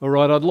All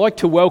right, I'd like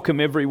to welcome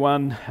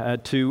everyone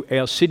to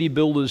our City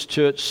Builders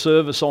Church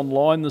service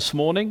online this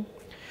morning,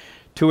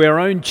 to our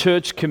own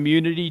church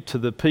community, to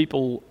the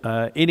people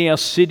in our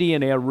city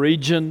and our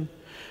region,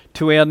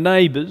 to our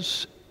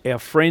neighbours, our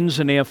friends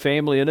and our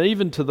family, and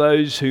even to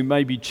those who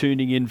may be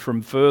tuning in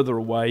from further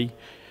away.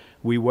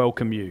 We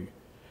welcome you.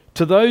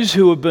 To those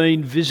who have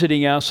been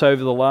visiting us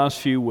over the last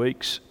few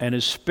weeks, and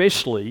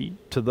especially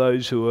to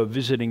those who are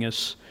visiting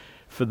us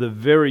for the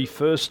very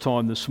first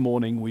time this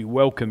morning, we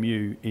welcome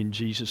you in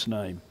Jesus'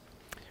 name.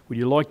 Would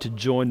you like to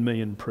join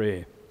me in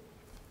prayer?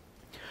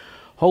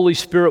 Holy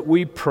Spirit,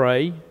 we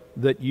pray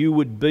that you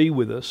would be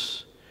with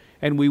us,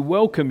 and we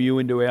welcome you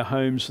into our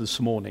homes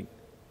this morning.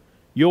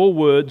 Your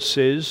word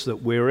says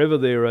that wherever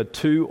there are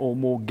two or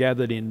more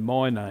gathered in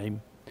my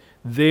name,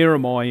 there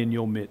am I in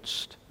your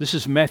midst. This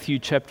is Matthew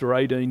chapter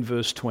 18,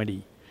 verse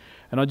 20.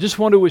 And I just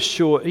want to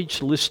assure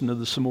each listener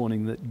this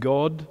morning that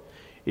God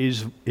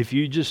is, if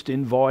you just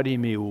invite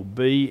him, he will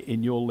be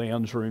in your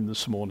lounge room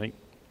this morning.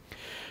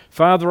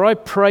 Father, I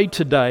pray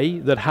today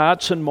that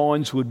hearts and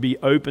minds would be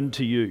open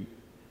to you,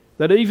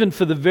 that even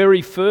for the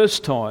very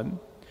first time,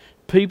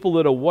 people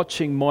that are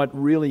watching might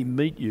really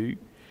meet you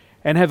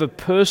and have a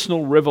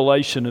personal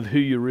revelation of who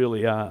you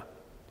really are.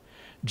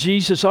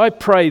 Jesus, I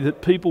pray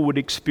that people would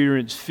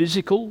experience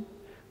physical,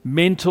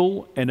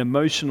 mental, and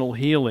emotional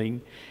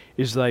healing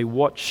as they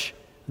watch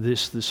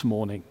this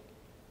morning.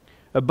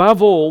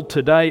 Above all,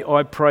 today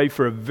I pray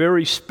for a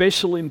very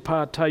special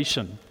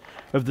impartation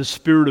of the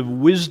spirit of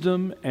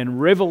wisdom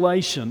and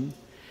revelation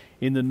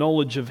in the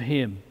knowledge of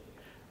Him,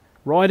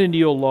 right into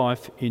your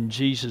life in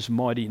Jesus'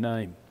 mighty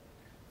name.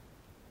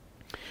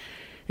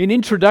 In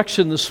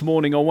introduction this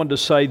morning, I want to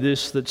say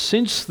this, that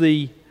since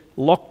the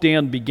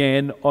lockdown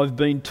began, I've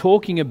been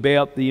talking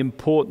about the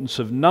importance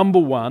of, number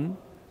one,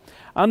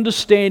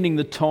 understanding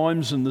the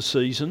times and the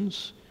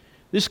seasons.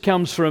 This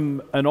comes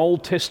from an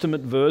Old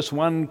Testament verse,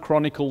 1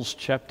 Chronicles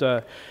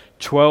chapter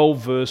 12,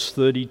 verse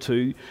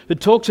 32.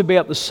 It talks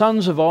about the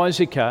sons of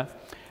Issachar,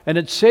 and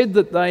it said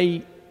that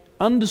they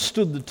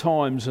understood the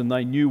times and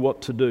they knew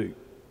what to do.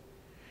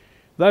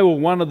 They were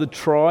one of the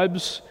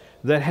tribes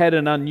that had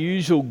an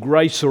unusual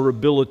grace or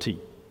ability,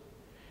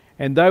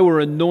 and they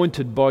were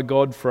anointed by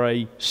God for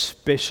a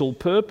special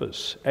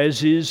purpose,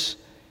 as is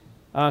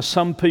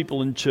some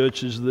people in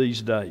churches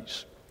these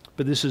days.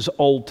 But this is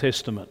Old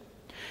Testament.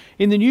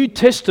 In the New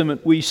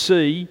Testament, we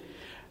see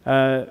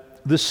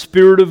the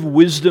spirit of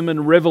wisdom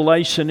and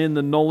revelation in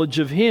the knowledge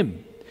of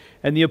Him.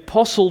 And the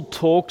apostle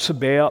talks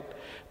about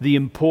the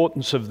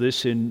importance of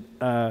this in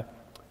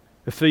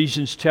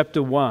Ephesians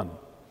chapter 1.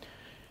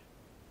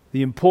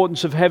 The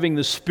importance of having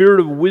the spirit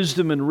of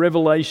wisdom and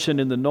revelation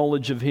in the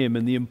knowledge of Him,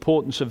 and the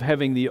importance of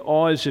having the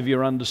eyes of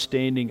your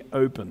understanding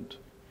opened.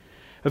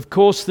 Of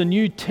course, the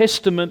New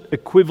Testament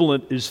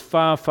equivalent is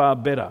far, far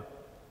better.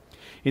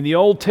 In the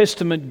Old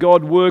Testament,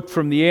 God worked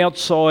from the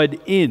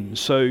outside in.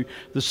 So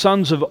the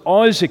sons of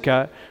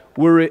Issachar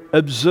were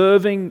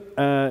observing,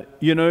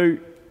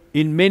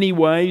 in many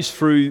ways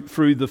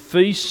through the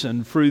feasts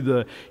and through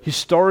the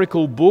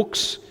historical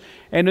books,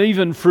 and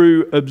even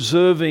through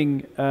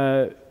observing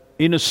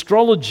in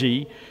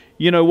astrology,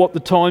 what the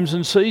times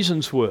and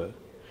seasons were.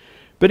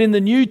 But in the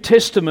New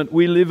Testament,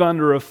 we live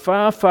under a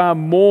far, far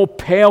more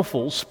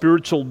powerful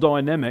spiritual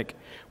dynamic,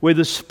 where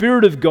the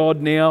Spirit of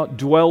God now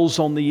dwells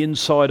on the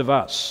inside of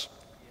us.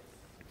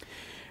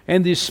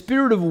 And the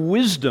spirit of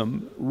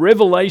wisdom,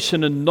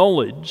 revelation and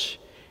knowledge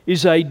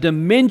is a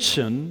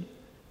dimension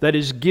that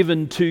is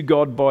given to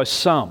God by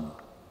some.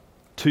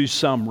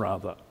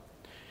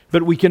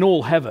 But we can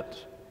all have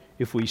it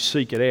if we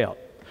seek it out.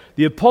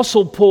 The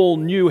Apostle Paul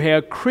knew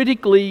how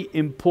critically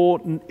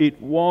important it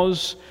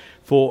was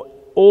for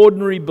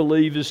ordinary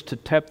believers to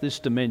tap this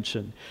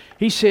dimension.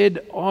 He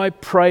said, I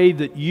pray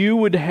that you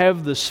would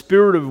have the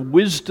spirit of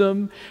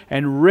wisdom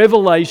and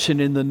revelation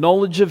in the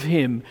knowledge of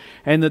Him,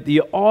 and that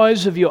the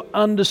eyes of your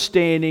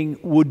understanding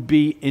would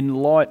be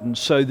enlightened,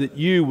 so that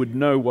you would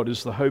know what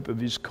is the hope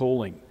of His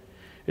calling.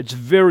 It's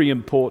very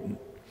important.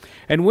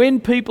 And when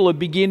people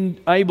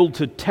are able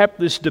to tap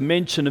this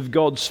dimension of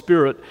God's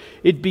Spirit,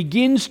 it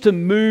begins to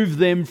move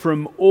them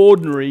from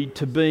ordinary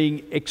to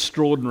being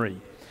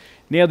extraordinary.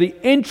 Now, the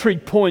entry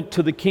point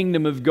to the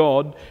kingdom of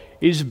God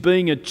is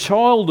being a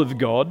child of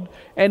God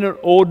and an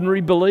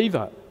ordinary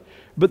believer.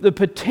 But the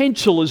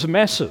potential is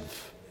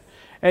massive.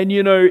 And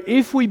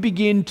if we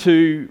begin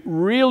to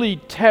really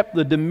tap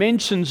the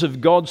dimensions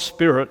of God's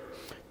Spirit,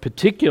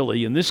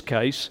 particularly in this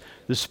case,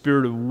 the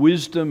spirit of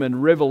wisdom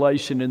and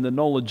revelation in the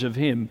knowledge of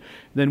Him,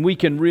 then we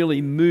can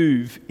really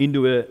move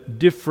into a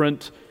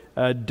different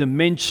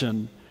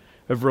dimension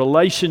of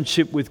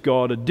relationship with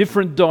God, a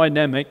different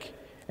dynamic,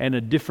 and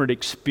a different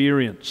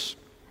experience.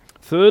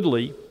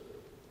 Thirdly,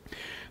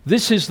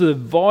 this is the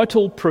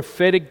vital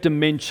prophetic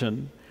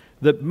dimension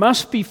that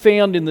must be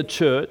found in the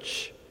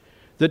church,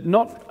 that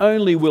not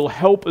only will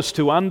help us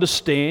to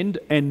understand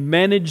and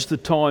manage the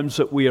times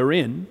that we are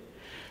in,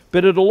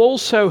 but it'll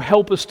also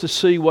help us to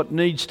see what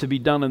needs to be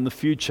done in the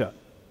future.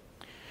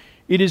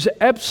 It is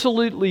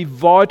absolutely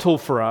vital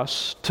for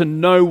us to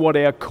know what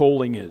our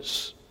calling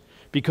is.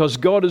 because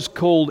God has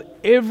called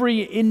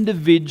every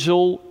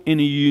individual in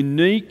a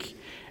unique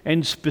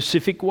and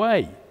specific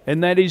way,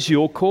 and that is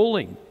your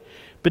calling.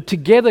 But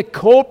together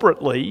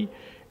corporately,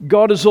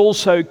 God has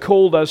also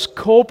called us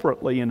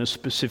corporately in a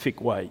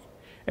specific way.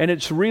 And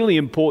it's really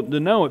important to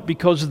know it,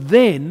 because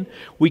then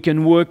we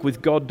can work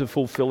with God to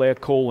fulfill our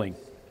calling.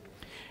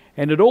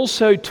 And it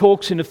also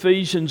talks in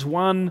Ephesians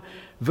 1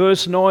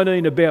 verse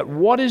 19 about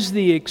what is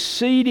the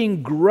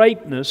exceeding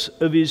greatness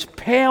of His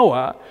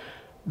power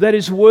that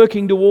is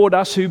working toward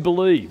us who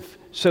believe.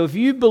 So if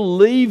you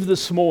believe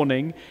this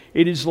morning,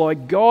 it is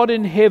like God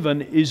in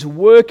heaven is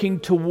working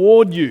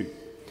toward you.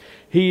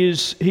 He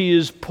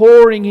is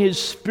pouring His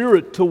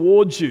Spirit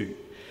towards you.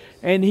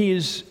 And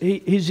His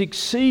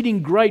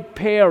exceeding great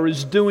power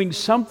is doing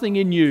something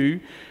in you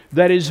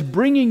that is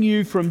bringing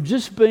you from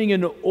just being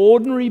an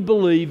ordinary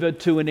believer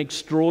to an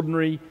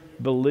extraordinary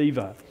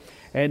believer.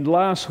 And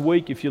last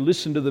week, if you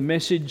listened to the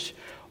message,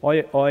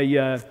 I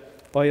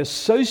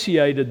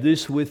associated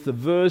this with the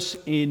verse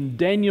in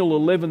Daniel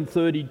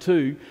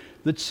 11:32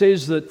 that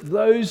says that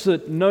those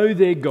that know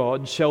their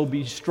God shall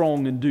be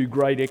strong and do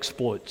great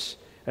exploits.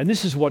 And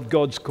this is what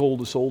God's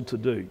called us all to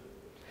do.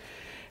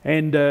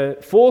 And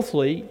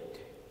fourthly,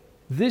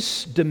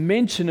 this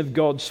dimension of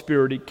God's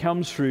Spirit, it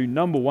comes through,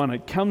 number one,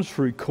 it comes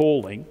through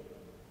calling.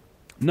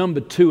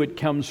 Number two, it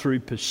comes through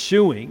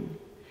pursuing.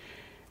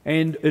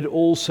 And it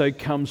also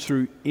comes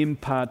through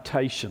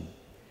impartation.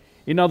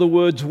 In other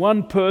words,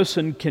 one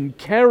person can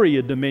carry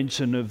a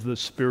dimension of the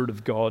Spirit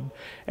of God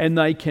and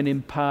they can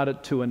impart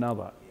it to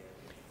another.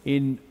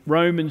 In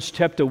Romans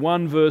chapter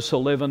 1 verse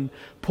 11,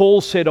 Paul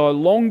said, I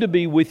long to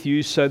be with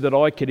you so that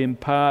I could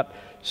impart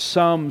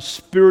some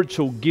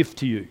spiritual gift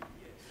to you.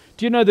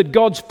 Do you know that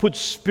God's put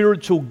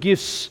spiritual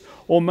gifts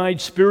or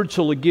made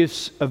spiritual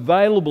gifts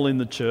available in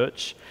the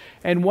church?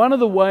 And one of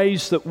the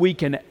ways that we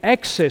can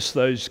access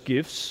those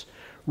gifts,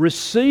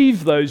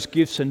 receive those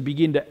gifts and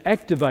begin to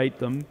activate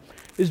them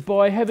is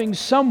by having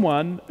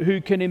someone who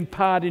can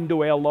impart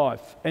into our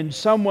life and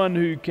someone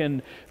who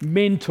can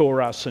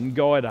mentor us and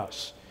guide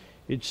us.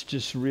 It's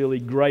just really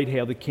great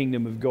how the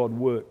kingdom of God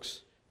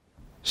works.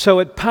 So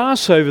at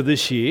Passover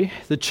this year,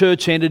 the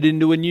church entered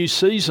into a new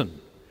season.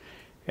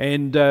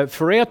 And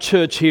for our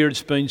church here,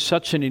 it's been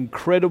such an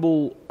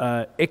incredible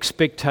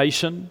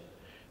expectation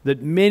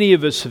that many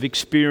of us have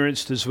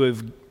experienced as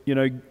we've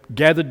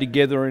gathered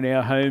together in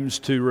our homes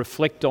to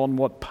reflect on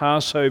what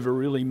Passover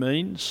really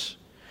means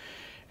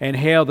and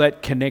how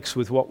that connects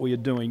with what we are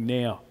doing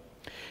now.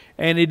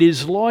 And it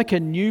is like a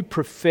new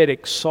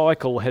prophetic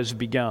cycle has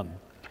begun.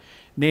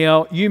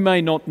 Now, you may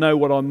not know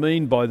what I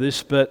mean by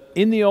this, but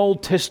in the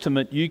Old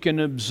Testament you can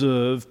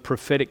observe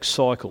prophetic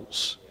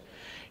cycles.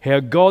 How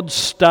God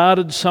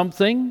started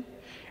something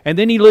and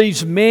then He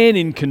leaves man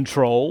in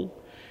control,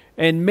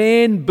 and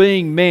man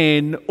being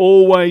man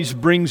always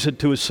brings it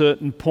to a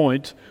certain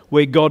point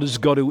where God has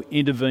got to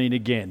intervene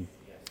again.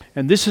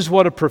 And this is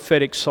what a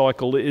prophetic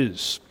cycle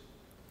is.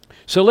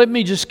 So let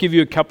me just give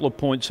you a couple of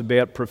points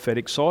about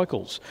prophetic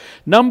cycles.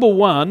 Number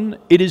one,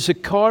 it is a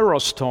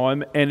kairos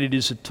time, and it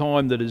is a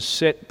time that is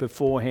set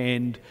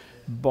beforehand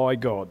by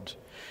God.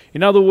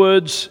 In other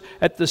words,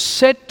 at the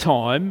set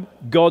time,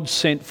 God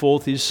sent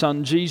forth His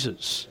Son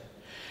Jesus.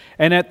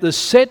 And at the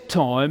set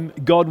time,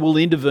 God will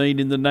intervene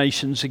in the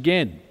nations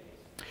again.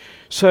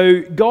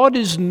 So God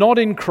is not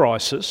in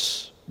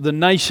crisis, the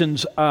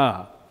nations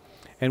are.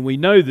 And we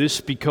know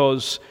this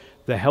because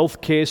the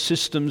healthcare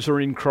systems are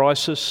in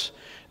crisis,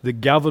 the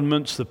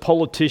governments, the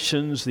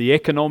politicians, the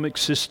economic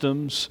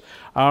systems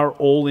are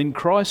all in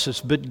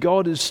crisis, but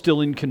God is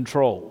still in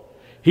control.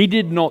 He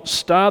did not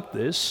start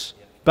this,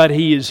 but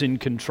He is in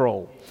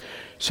control.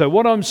 So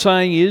what I'm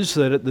saying is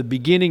that at the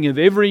beginning of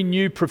every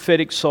new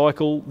prophetic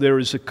cycle, there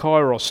is a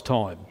kairos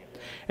time.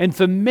 And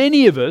for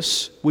many of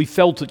us, we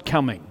felt it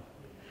coming.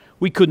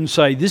 We couldn't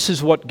say this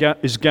is what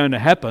is going to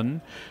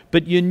happen,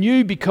 but you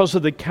knew because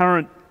of the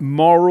current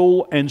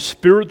moral and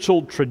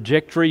spiritual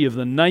trajectory of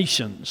the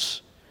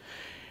nations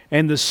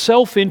and the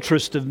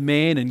self-interest of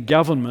man and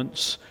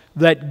governments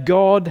that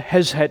God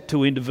has had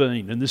to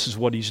intervene, and this is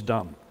what He's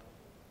done.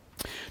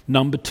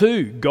 Number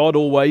two, God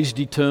always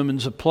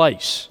determines a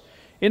place.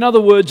 In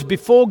other words,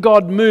 before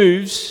God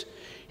moves,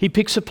 He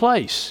picks a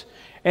place.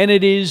 And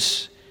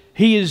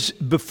He is,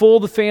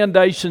 before the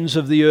foundations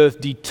of the earth,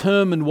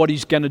 determined what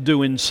He's going to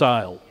do in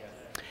Sale.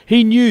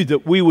 He knew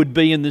that we would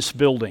be in this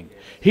building.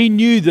 He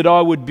knew that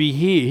I would be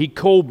here. He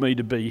called me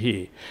to be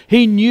here.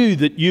 He knew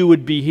that you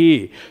would be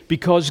here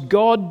because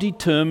God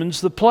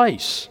determines the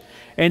place.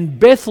 And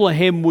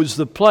Bethlehem was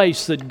the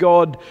place that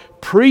God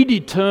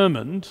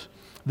predetermined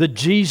that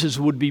Jesus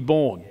would be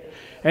born.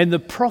 And the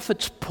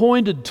prophets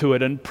pointed to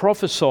it and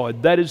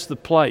prophesied that is the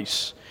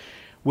place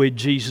where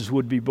Jesus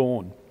would be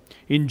born.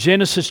 In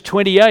Genesis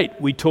 28,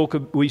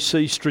 we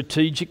see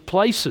strategic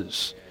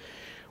places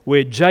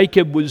where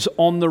Jacob was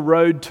on the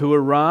road to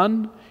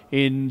Haran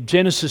in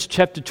Genesis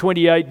chapter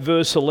 28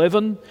 verse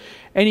 11,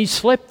 and he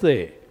slept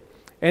there.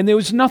 And there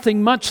was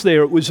nothing much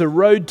there. It was a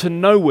road to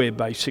nowhere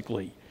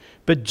basically.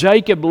 But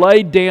Jacob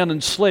laid down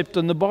and slept,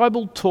 and the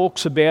Bible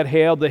talks about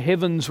how the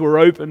heavens were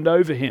opened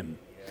over him.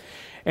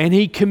 and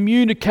he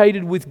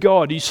communicated with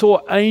God. He saw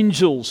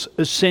angels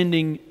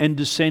ascending and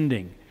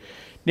descending.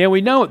 Now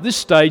we know at this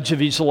stage of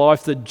his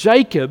life that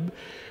Jacob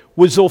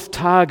was off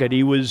target.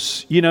 He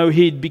was,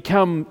 he'd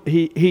become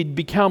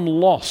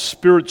lost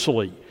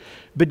spiritually.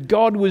 But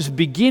God was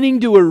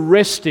beginning to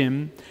arrest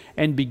him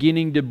and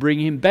beginning to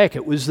bring him back.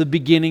 It was the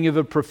beginning of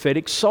a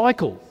prophetic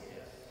cycle.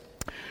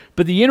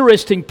 But the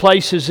interesting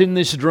place is in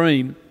this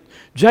dream,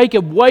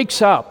 Jacob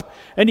wakes up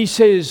and he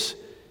says,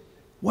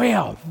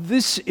 wow,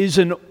 this is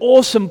an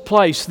awesome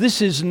place.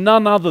 This is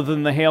none other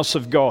than the house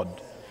of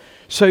God.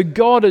 So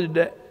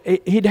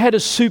he'd had a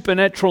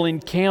supernatural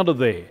encounter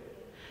there.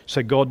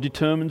 So God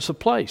determines the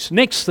place.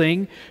 Next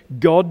thing,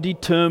 God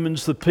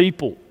determines the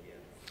people.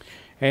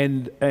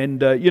 And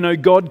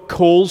God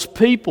calls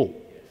people.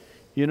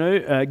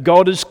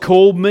 God has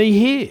called me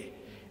here.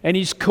 And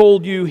he's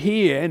called you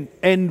here.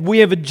 And we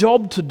have a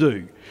job to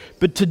do.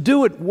 But to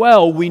do it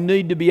well, we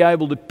need to be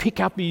able to pick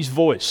up his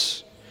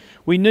voice.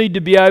 We need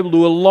to be able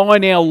to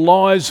align our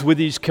lives with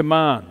his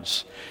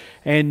commands.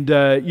 It's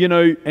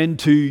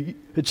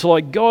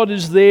like God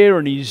is there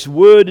and his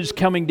word is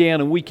coming down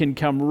and we can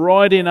come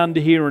right in under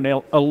here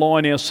and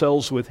align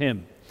ourselves with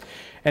him.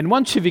 And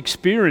once you've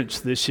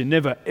experienced this, you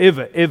never,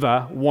 ever,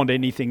 ever want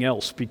anything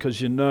else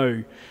because you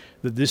know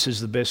that this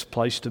is the best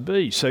place to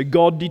be. So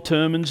God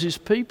determines his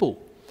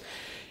people.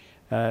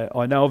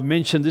 I know I've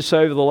mentioned this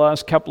over the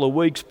last couple of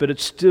weeks, but it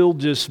still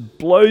just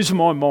blows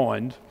my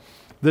mind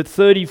that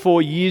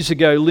 34 years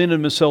ago, Lynn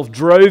and myself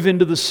drove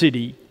into the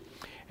city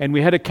and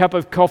we had a cup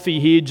of coffee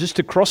here just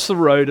across the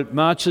road at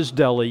March's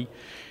Deli,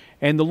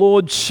 and the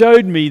Lord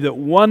showed me that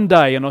one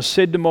day, and I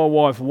said to my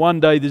wife, one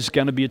day there's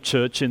going to be a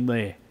church in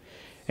there.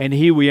 And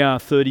here we are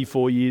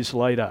 34 years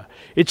later.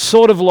 It's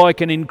sort of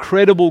like an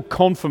incredible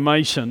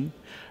confirmation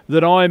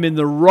that I am in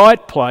the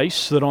right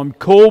place, that I'm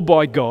called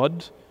by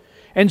God,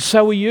 and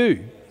so are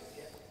you.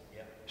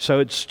 So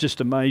it's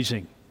just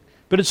amazing.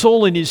 But it's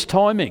all in his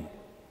timing.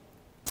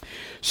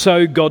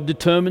 So God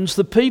determines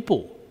the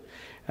people.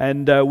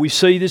 And we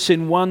see this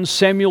in 1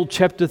 Samuel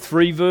chapter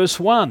 3 verse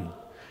 1.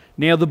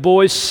 Now the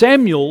boy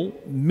Samuel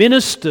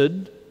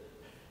ministered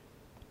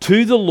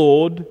to the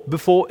Lord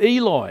before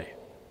Eli.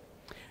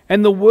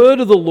 And the word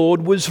of the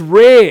Lord was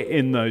rare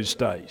in those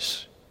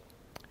days.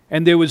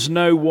 And there was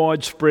no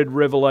widespread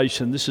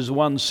revelation. This is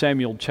 1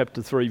 Samuel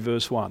chapter 3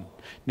 verse 1.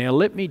 Now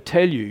let me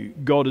tell you,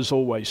 God is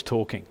always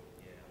talking.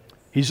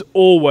 He's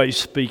always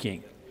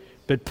speaking.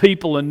 But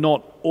people are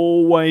not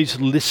always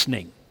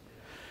listening.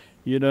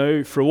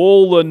 For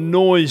all the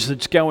noise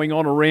that's going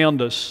on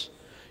around us,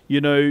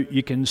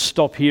 you can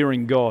stop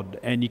hearing God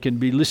and you can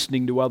be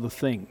listening to other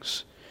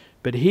things.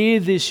 But here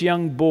this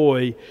young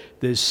boy,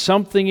 there's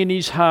something in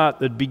his heart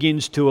that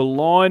begins to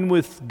align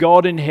with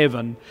God in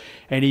heaven,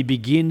 and he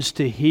begins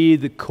to hear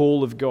the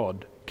call of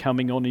God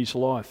coming on his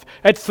life.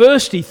 At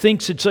first he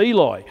thinks it's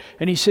Eli,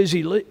 and he says,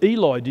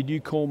 Eli, did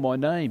you call my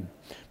name?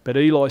 But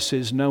Eli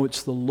says, no,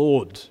 it's the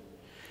Lord.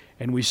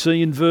 And we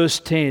see in verse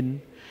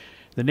 10,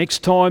 the next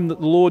time that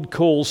the Lord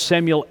calls,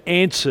 Samuel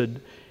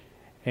answered,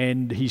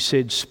 and he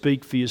said,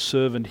 speak, for your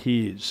servant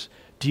hears.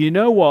 Do you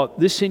know what?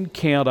 This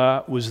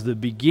encounter was the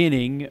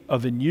beginning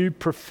of a new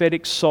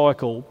prophetic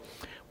cycle,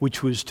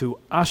 which was to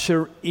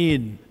usher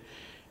in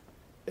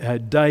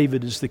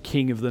David as the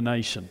king of the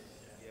nation.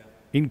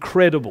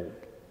 Incredible.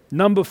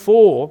 Number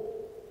 4,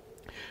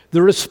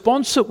 the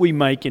response that we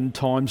make in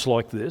times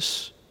like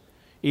this,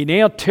 in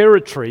our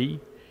territory,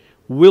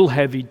 will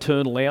have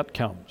eternal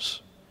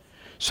outcomes.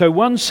 So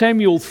 1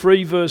 Samuel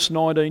 3 verse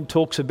 19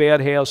 talks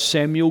about how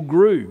Samuel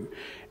grew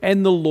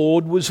and the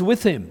Lord was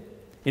with him.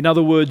 In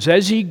other words,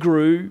 as he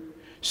grew,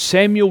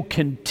 Samuel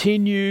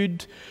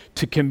continued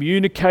to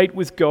communicate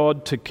with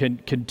God, to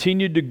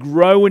continue to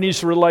grow in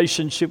his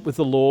relationship with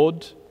the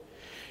Lord,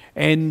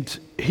 and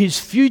his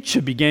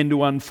future began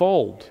to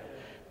unfold.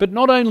 But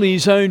not only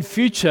his own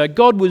future,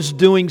 God was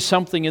doing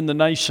something in the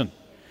nation,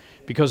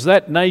 because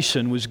that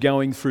nation was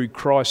going through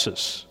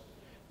crisis,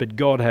 but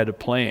God had a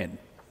plan.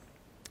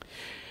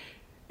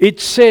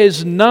 It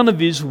says none of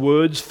his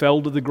words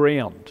fell to the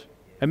ground.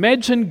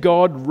 Imagine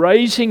God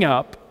raising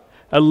up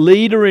a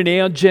leader in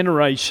our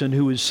generation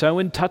who is so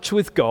in touch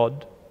with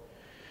God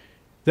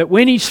that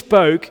when he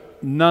spoke,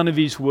 none of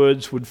his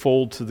words would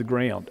fall to the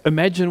ground.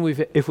 Imagine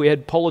if we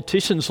had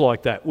politicians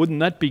like that. Wouldn't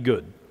that be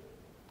good?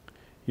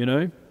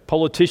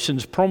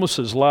 Politicians'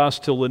 promises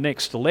last till the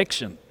next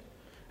election.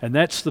 And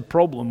that's the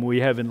problem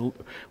we have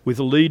with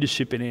the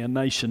leadership in our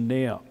nation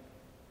now.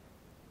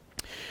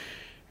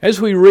 As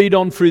we read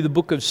on through the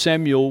book of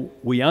Samuel,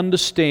 we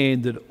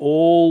understand that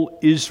all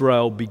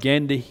Israel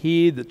began to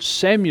hear that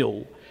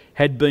Samuel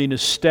had been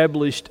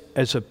established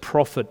as a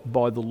prophet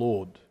by the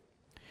Lord.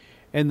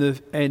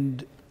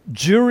 And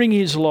during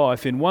his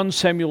life, in 1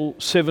 Samuel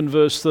 7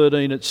 verse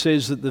 13, it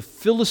says that the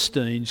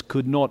Philistines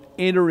could not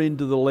enter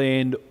into the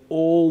land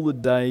all the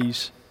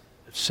days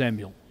of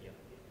Samuel.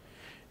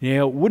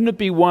 Now, wouldn't it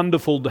be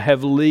wonderful to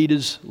have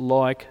leaders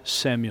like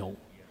Samuel?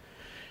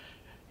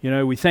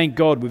 We thank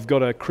God we've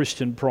got a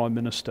Christian Prime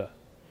Minister.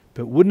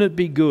 But wouldn't it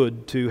be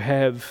good to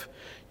have,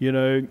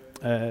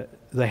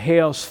 the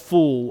house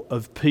full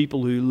of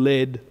people who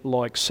led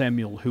like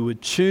Samuel, who were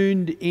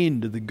tuned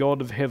in to the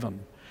God of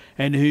heaven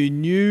and who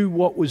knew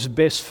what was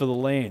best for the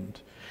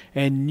land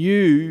and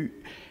knew,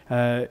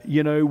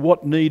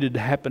 what needed to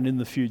happen in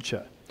the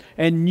future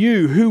and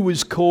knew who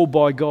was called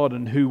by God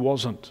and who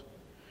wasn't.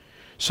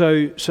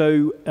 So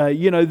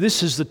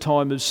this is the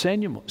time of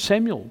Samuel.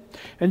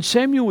 And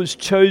Samuel was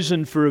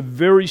chosen for a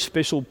very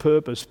special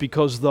purpose,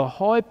 because the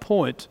high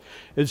point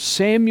of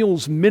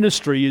Samuel's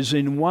ministry is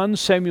in 1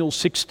 Samuel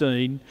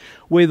 16,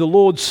 where the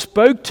Lord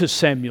spoke to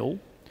Samuel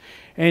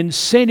and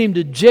sent him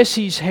to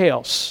Jesse's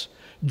house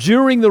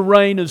during the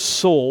reign of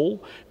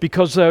Saul,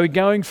 because they were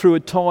going through a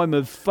time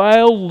of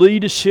failed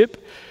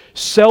leadership,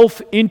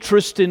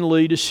 self-interest in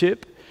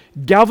leadership,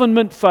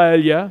 government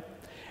failure,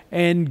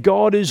 and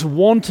God is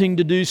wanting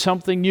to do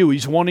something new.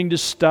 He's wanting to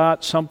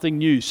start something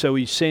new. So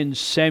he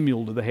sends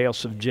Samuel to the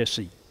house of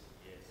Jesse.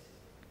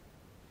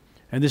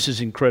 And this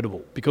is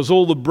incredible, because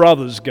all the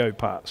brothers go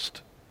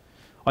past.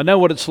 I know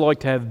what it's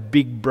like to have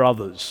big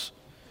brothers.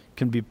 It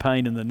can be a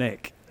pain in the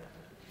neck.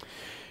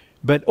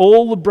 But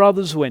all the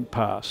brothers went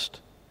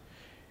past.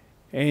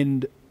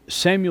 And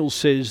Samuel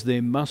says,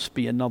 there must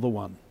be another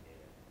one.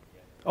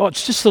 Oh,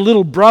 it's just a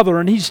little brother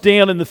and he's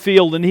down in the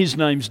field and his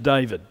name's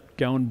David.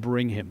 Go and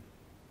bring him.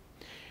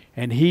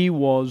 And he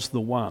was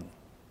the one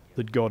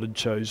that God had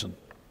chosen.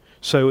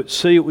 So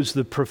it was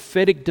the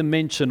prophetic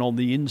dimension on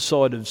the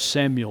inside of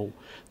Samuel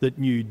that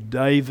knew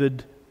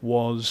David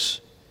was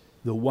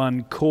the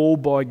one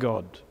called by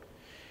God.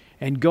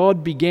 And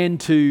God began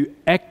to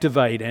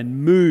activate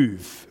and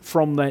move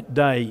from that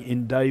day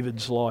in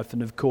David's life.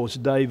 And of course,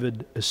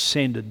 David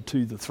ascended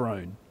to the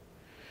throne.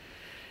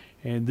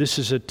 And this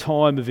is a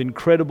time of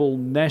incredible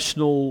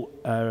national,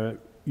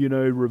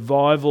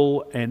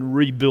 revival and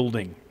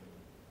rebuilding.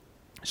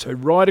 So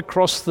right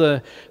across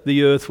the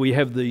earth we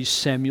have these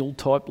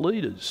Samuel-type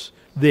leaders.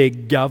 They're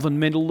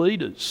governmental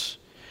leaders,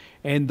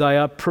 and they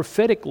are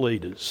prophetic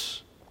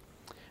leaders.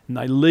 And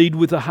they lead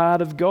with the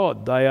heart of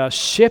God. They are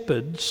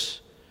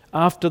shepherds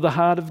after the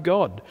heart of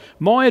God.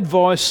 My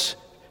advice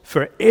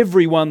for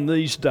everyone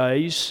these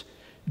days,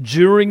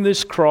 during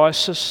this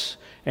crisis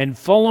and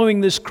following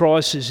this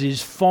crisis,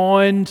 is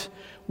find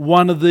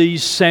one of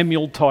these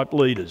Samuel-type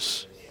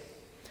leaders.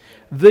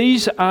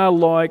 These are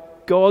like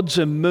God's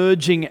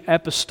emerging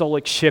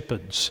apostolic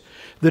shepherds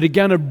that are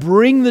going to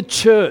bring the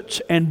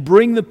church and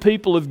bring the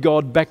people of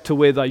God back to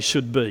where they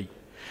should be.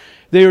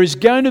 There is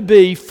going to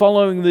be,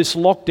 following this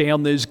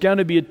lockdown, there's going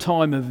to be a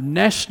time of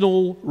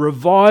national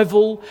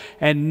revival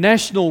and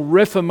national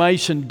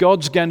reformation.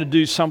 God's going to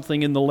do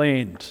something in the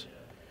land.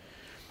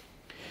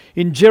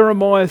 In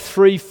Jeremiah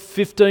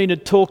 3:15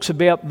 it talks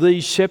about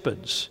these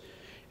shepherds.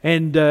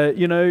 And,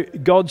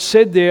 God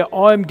said there,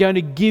 I'm going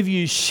to give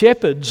you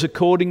shepherds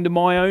according to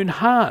my own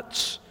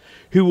hearts,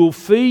 who will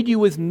feed you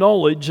with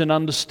knowledge and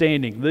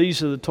understanding.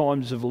 These are the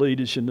times of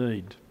leaders you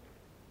need.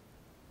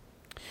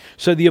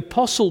 So the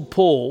Apostle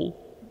Paul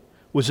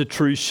was a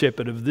true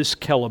shepherd of this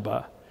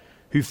caliber,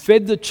 who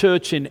fed the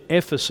church in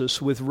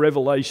Ephesus with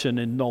revelation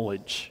and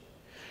knowledge.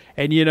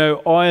 And,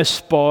 I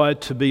aspire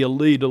to be a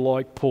leader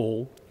like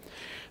Paul,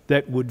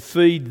 that would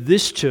feed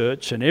this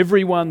church and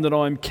everyone that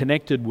I'm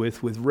connected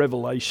with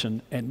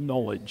revelation and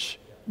knowledge.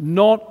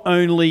 Not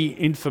only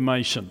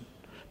information,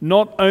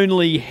 not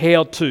only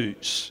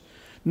how-tos,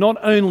 not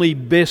only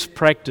best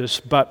practice,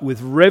 but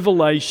with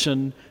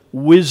revelation,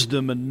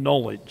 wisdom and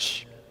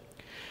knowledge.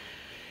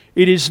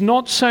 It is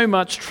not so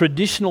much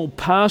traditional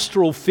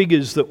pastoral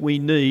figures that we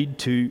need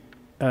to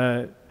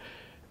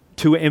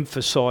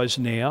emphasise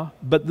now,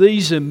 but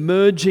these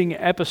emerging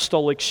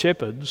apostolic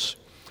shepherds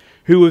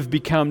who have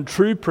become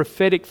true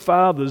prophetic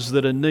fathers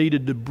that are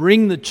needed to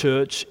bring the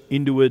church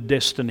into her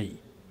destiny.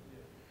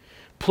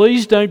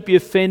 Please don't be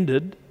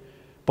offended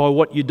by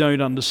what you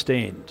don't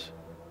understand.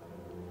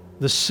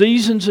 The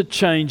seasons are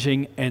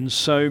changing, and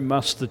so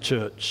must the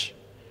church.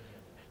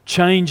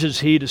 Change is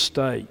here to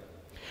stay.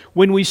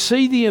 When we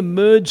see the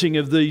emerging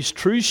of these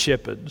true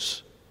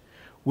shepherds,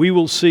 we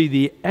will see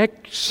the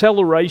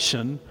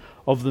acceleration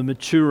of the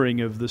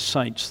maturing of the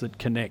saints that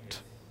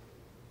connect.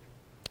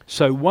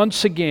 So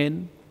once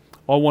again,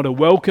 I want to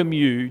welcome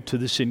you to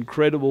this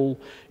incredible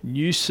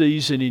new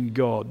season in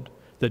God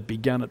that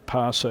began at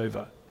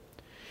Passover.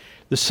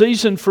 The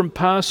season from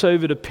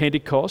Passover to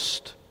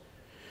Pentecost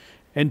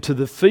and to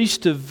the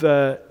Feast of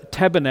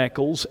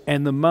Tabernacles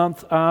and the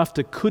month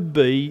after could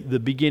be the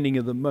beginning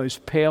of the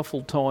most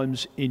powerful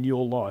times in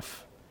your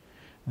life.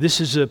 This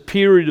is a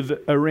period of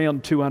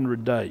around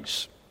 200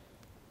 days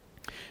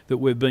that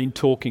we've been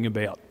talking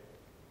about.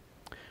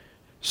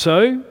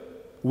 So,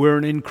 we're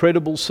in an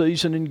incredible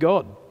season in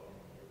God.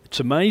 It's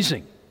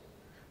amazing.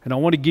 And I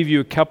want to give you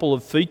a couple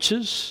of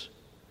features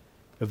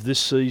of this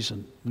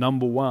season.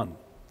 Number one,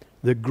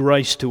 the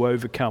grace to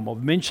overcome.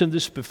 I've mentioned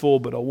this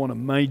before, but I want to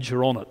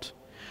major on it.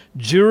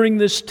 During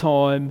this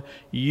time,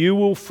 you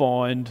will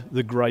find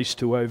the grace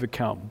to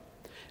overcome.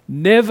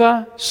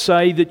 Never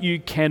say that you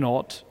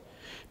cannot,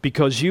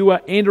 because you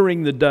are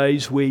entering the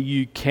days where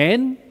you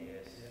can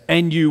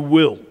and you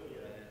will.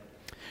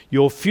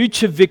 Your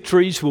future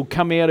victories will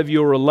come out of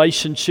your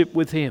relationship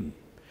with Him.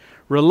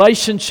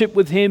 Relationship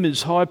with Him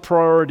is high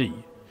priority.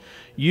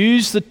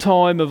 Use the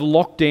time of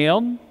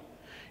lockdown,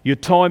 your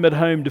time at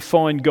home, to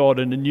find God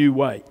in a new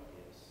way.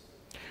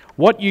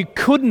 What you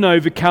couldn't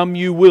overcome,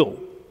 you will.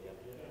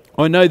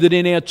 I know that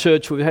in our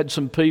church we've had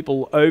some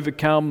people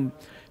overcome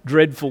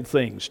dreadful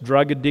things,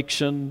 drug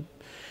addiction,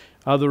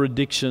 other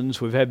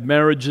addictions. We've had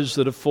marriages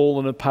that have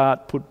fallen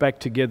apart, put back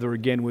together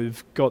again.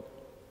 We've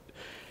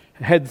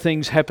had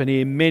things happen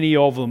here, many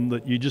of them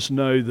that you just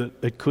know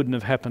that it couldn't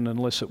have happened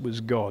unless it was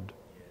God.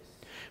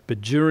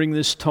 But during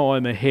this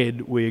time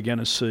ahead, we're going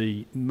to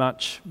see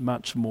much,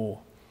 much more.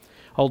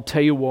 I'll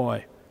tell you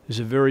why. There's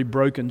a very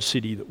broken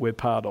city that we're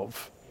part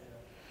of.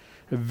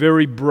 A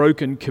very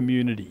broken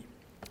community.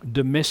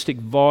 Domestic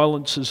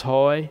violence is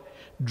high.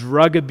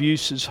 Drug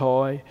abuse is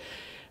high.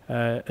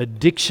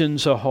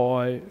 Addictions are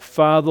high.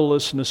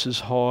 Fatherlessness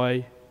is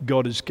high.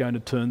 God is going to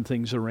turn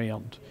things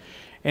around.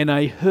 And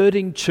a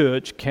hurting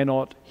church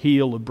cannot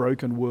heal a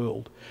broken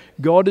world.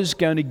 God is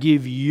going to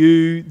give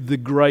you the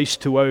grace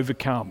to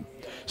overcome.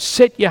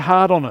 Set your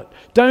heart on it.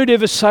 Don't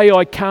ever say,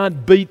 I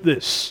can't beat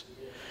this.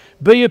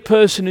 Be a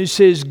person who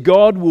says,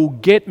 God will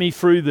get me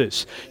through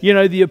this. You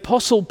know, the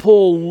Apostle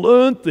Paul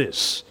learnt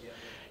this.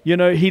 You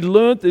know, he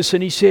learnt this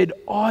and he said,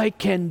 I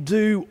can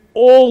do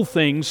all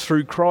things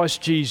through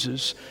Christ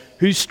Jesus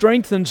who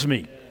strengthens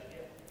me.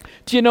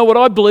 Do you know what?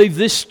 I believe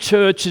this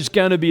church is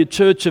going to be a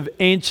church of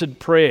answered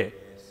prayer.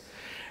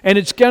 And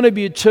it's going to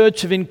be a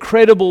church of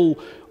incredible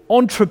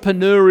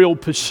entrepreneurial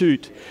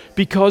pursuit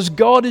because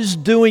God is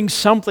doing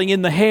something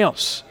in the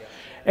house.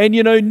 And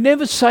you know,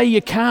 never say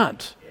you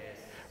can't.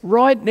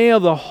 Right now,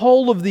 the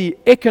whole of the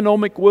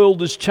economic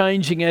world is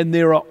changing and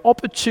there are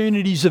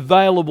opportunities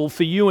available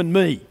for you and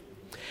me.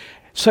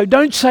 So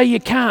don't say you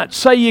can't,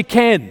 say you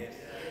can.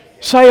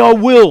 Say I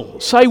will.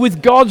 Say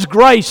with God's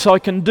grace I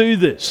can do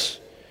this.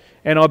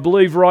 And I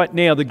believe right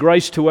now the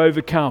grace to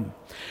overcome.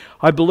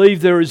 I believe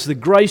there is the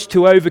grace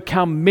to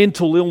overcome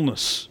mental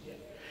illness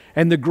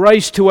and the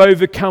grace to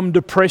overcome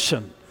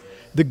depression,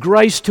 the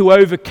grace to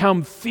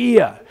overcome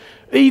fear,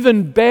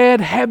 even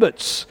bad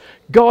habits.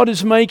 God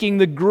is making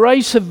the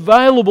grace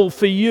available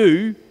for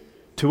you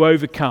to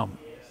overcome.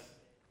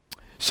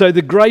 So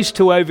the grace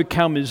to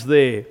overcome is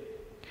there.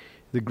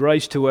 The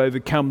grace to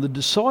overcome. The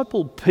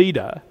disciple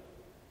Peter,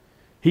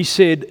 he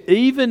said,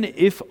 even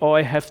if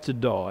I have to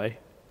die,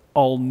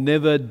 I'll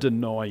never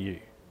deny you.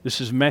 This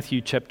is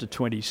Matthew chapter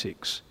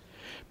 26.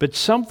 But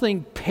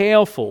something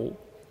powerful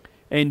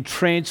and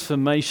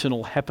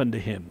transformational happened to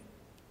him.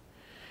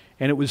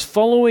 And it was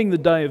following the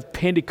day of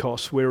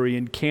Pentecost where he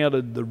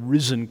encountered the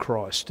risen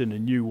Christ in a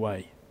new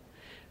way.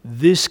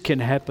 This can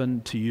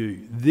happen to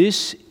you.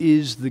 This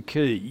is the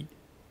key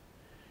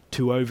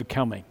to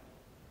overcoming.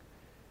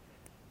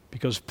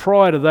 Because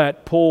prior to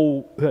that,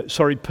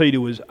 Peter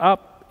was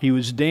up, he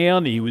was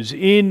down, he was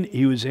in,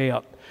 he was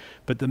out.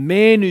 But the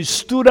man who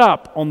stood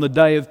up on the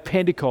day of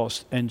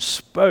Pentecost and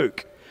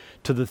spoke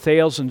to the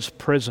thousands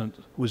present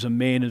was a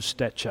man of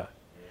stature.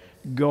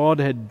 God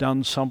had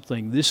done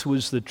something. This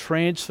was the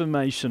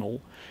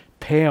transformational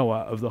power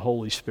of the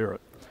Holy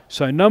Spirit.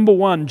 So number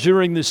one,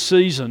 during this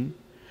season,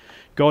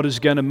 God is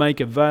going to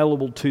make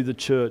available to the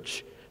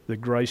church the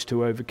grace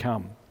to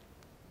overcome.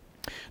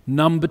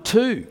 Number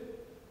two,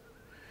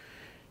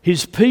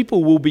 His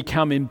people will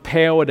become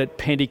empowered at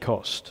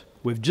Pentecost.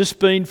 We've just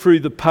been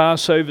through the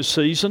Passover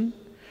season,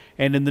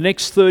 and in the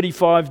next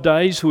 35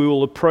 days we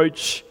will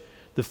approach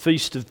the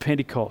Feast of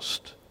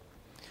Pentecost.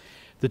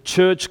 The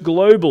church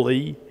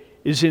globally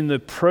is in the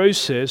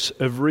process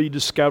of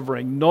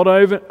rediscovering not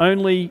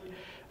only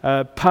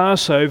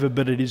Passover,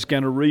 but it is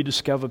going to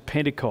rediscover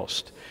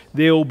Pentecost.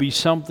 There will be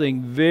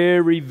something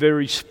very,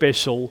 very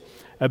special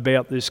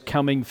about this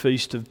coming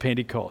Feast of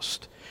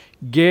Pentecost.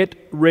 Get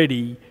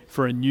ready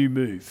for a new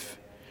move.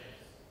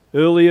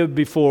 Earlier,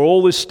 before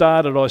all this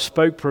started, I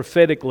spoke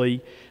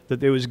prophetically that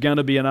there was going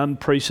to be an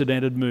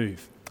unprecedented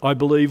move. I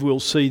believe we'll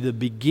see the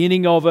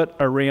beginning of it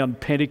around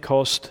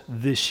Pentecost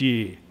this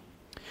year.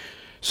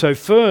 So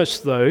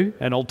first, though,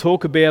 and I'll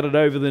talk about it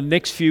over the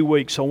next few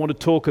weeks, I want to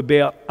talk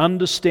about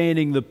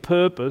understanding the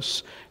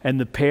purpose and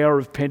the power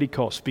of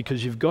Pentecost,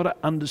 because you've got to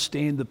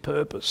understand the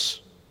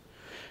purpose,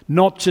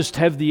 not just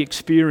have the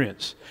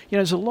experience. You know,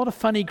 there's a lot of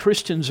funny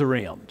Christians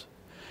around,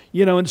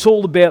 you know, and it's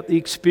all about the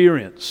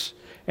experience,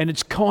 and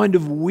it's kind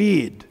of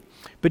weird.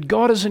 But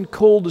God hasn't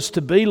called us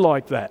to be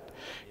like that.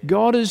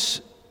 God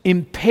has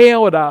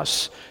empowered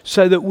us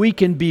so that we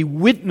can be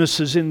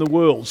witnesses in the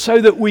world, so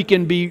that we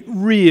can be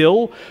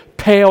real,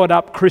 powered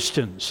up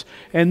Christians.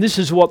 And this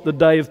is what the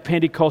day of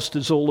Pentecost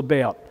is all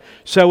about.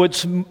 So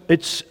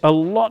it's a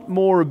lot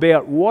more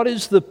about what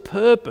is the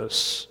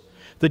purpose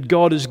that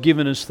God has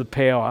given us the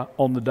power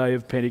on the day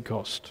of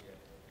Pentecost.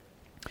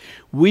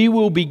 We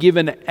will be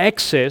given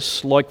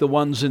access like the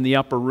ones in the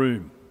upper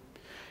room.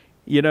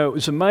 You know, it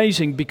was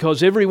amazing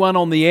because everyone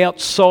on the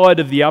outside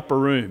of the upper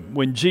room,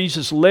 when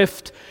Jesus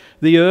left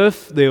the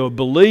earth, there were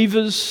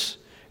believers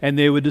and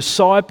there were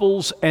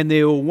disciples and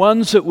there were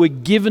ones that were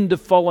given to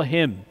follow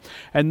him,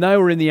 and they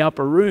were in the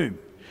upper room.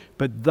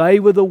 but they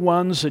were the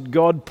ones that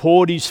God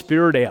poured His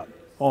Spirit out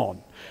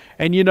on.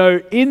 And you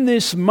know, in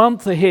this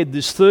month ahead,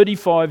 this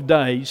 35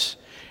 days,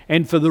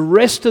 and for the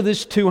rest of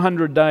this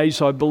 200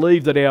 days, I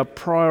believe that our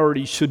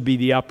priority should be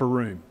the upper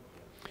room.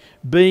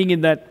 Being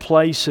in that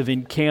place of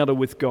encounter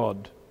with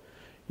God.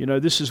 You know,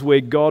 this is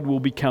where God will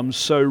become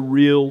so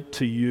real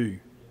to you.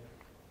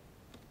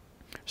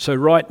 So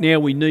right now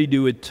we need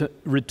to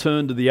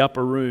return to the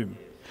upper room.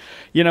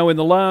 You know, in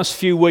the last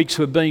few weeks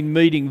we've been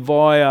meeting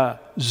via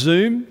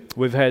Zoom.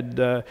 We've had,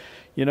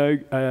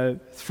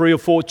 3 or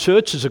 4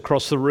 churches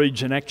across the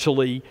region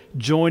actually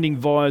joining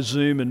via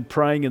Zoom and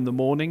praying in the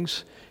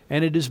mornings.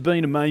 And it has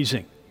been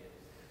amazing.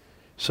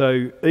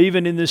 So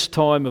even in this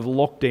time of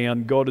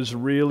lockdown, God is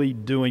really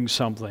doing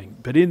something.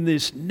 But in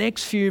this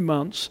next few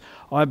months,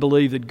 I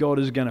believe that God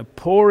is going to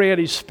pour out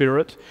His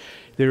Spirit.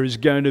 There is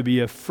going to be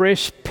a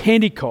fresh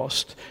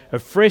Pentecost, a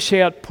fresh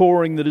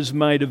outpouring that is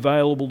made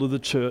available to the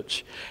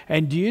church.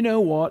 And do you know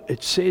what?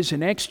 It says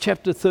in Acts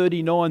chapter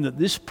 39 that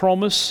this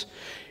promise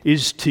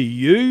is to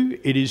you,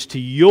 it is to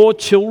your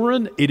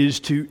children, it is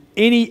to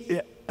any,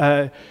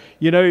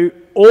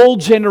 all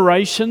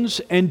generations,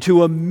 and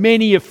to a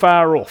many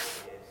afar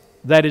off.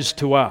 That is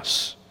to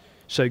us.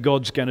 So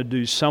God's going to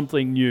do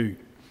something new.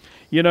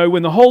 You know,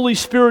 when the Holy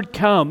Spirit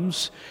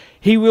comes,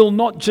 He will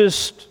not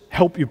just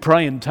help you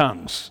pray in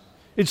tongues.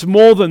 It's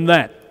more than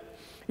that.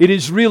 It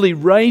is really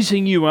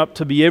raising you up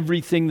to be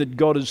everything that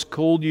God has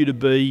called you to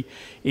be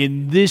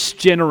in this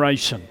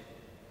generation.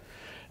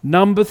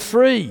 Number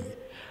 3,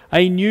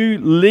 a new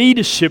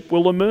leadership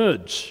will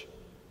emerge.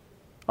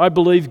 I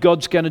believe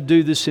God's going to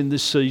do this in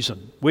this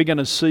season. We're going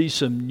to see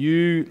some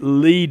new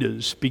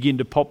leaders begin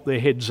to pop their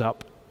heads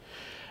up.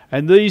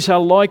 And these are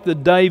like the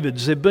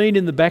Davids. They've been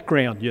in the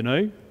background, you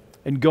know,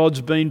 and God's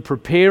been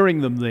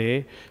preparing them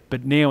there,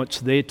 but now it's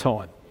their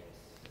time.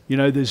 You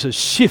know, there's a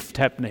shift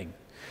happening.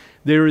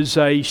 There is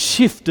a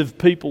shift of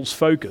people's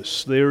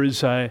focus. There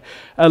is a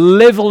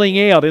levelling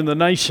out in the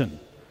nation.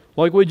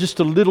 Like we're just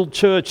a little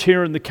church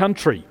here in the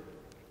country.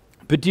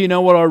 But do you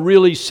know what I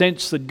really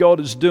sense that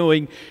God is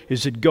doing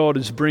is that God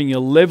is bringing a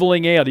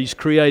levelling out. He's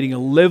creating a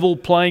level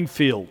playing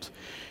field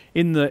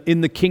in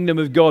the kingdom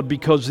of God,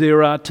 because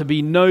there are to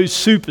be no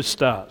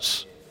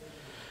superstars.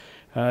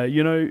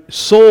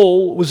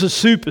 Saul was a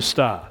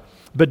superstar,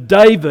 but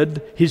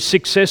David, his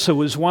successor,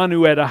 was one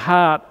who had a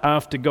heart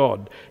after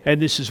God, and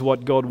this is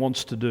what God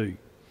wants to do.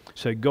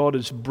 So God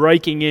is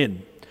breaking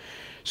in.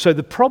 So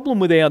the problem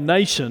with our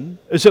nation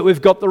is that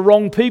we've got the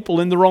wrong people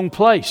in the wrong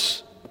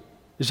place.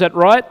 Is that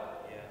right?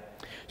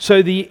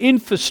 So the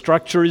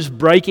infrastructure is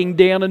breaking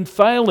down and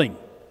failing.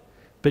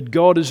 But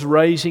God is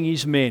raising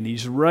His men,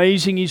 He's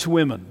raising His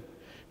women,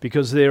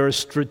 because there are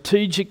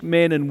strategic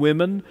men and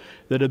women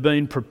that have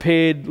been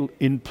prepared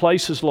in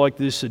places like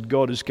this that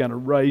God is going to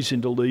raise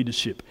into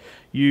leadership.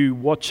 You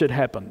watch it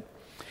happen.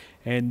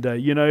 And,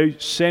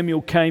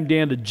 Samuel came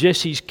down to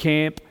Jesse's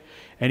camp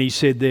and he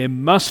said, there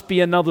must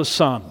be another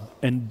son.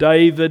 And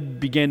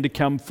David began to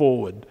come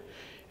forward.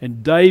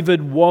 And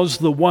David was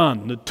the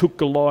one that took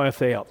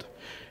Goliath out.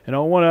 And I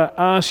want to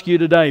ask you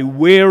today,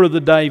 where are the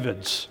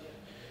Davids?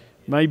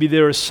 Maybe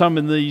there are some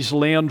in these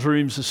lounge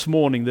rooms this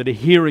morning that are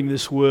hearing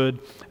this word,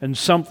 and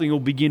something will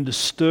begin to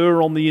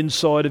stir on the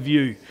inside of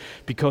you,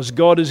 because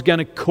God is going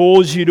to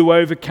cause you to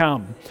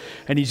overcome,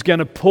 and He's going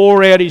to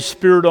pour out His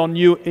Spirit on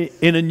you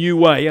in a new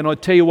way. And I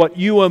tell you what,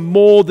 you are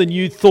more than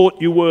you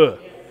thought you were.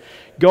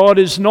 God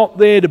is not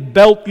there to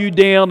belt you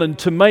down and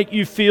to make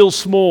you feel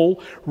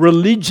small.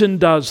 Religion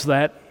does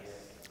that.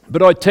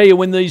 But I tell you,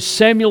 when these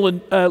Samuel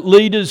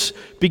leaders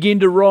begin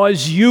to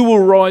rise, you will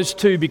rise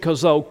too,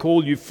 because they'll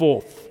call you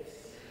forth.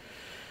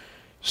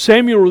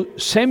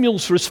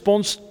 Samuel's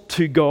response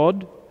to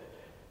God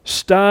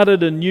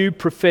started a new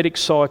prophetic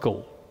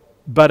cycle,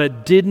 but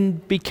it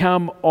didn't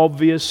become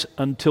obvious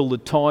until the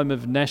time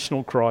of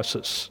national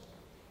crisis.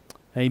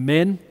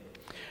 Amen?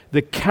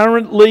 The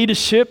current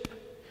leadership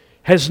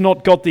has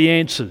not got the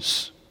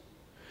answers.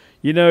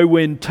 You know,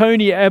 when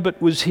Tony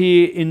Abbott was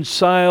here in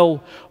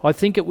Sale, I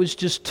think it was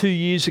just 2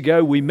 years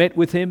ago, we met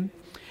with him,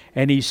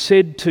 and he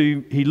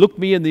looked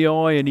me in the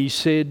eye and he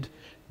said,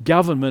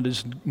 government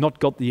has not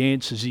got the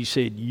answers. He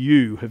said,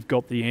 you have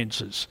got the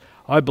answers.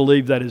 I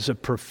believe that is a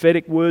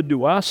prophetic word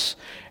to us,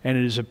 and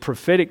it is a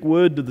prophetic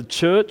word to the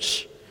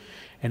church,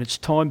 and it's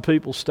time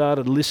people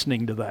started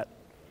listening to that.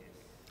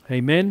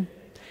 Amen?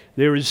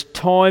 There is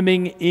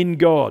timing in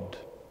God.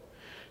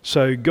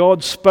 So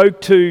God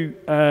spoke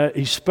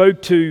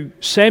to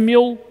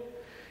Samuel.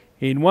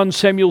 In 1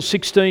 Samuel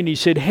 16, He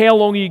said, how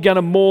long are you going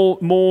to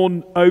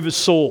mourn over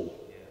Saul?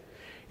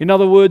 In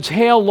other words,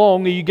 how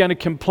long are you going to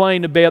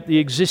complain about the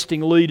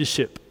existing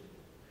leadership?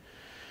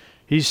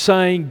 He's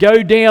saying,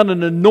 go down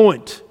and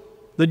anoint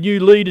the new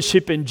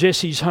leadership in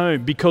Jesse's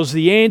home, because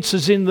the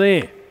answer's in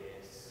there.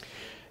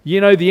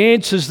 You know, the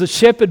answer's the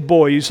shepherd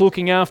boy who's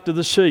looking after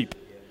the sheep.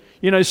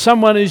 You know,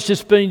 someone who's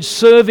just been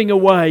serving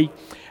away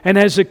and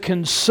has a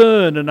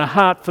concern and a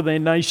heart for their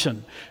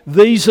nation.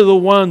 These are the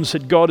ones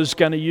that God is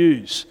going to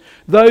use.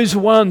 Those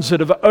ones that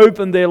have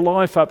opened their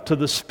life up to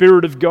the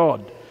Spirit of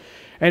God.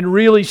 and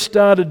really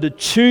started to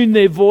tune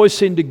their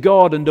voice into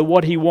God and to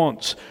what He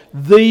wants.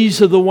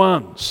 These are the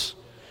ones.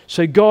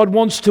 So God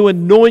wants to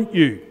anoint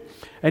you,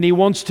 and He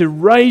wants to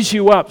raise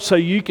you up so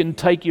you can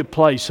take your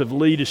place of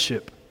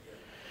leadership.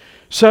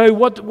 So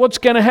what's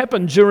going to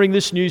happen during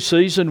this new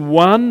season?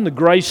 1, the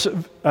grace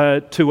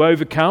to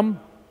overcome.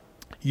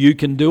 You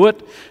can do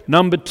it.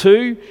 Number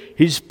 2,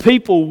 His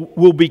people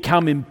will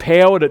become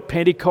empowered at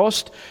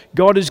Pentecost.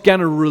 God is going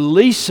to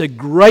release a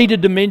greater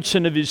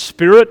dimension of His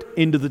Spirit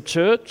into the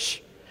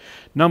church.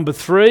 Number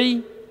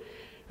 3,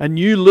 a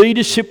new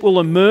leadership will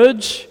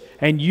emerge,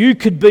 and you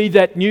could be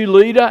that new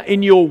leader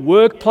in your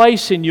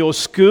workplace, in your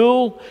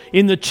school,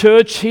 in the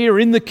church here,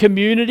 in the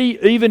community,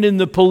 even in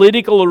the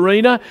political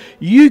arena.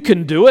 You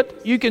can do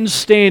it. You can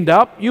stand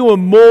up. You are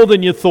more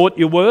than you thought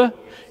you were.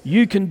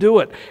 You can do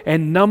it.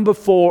 And number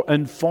 4,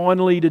 and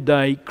finally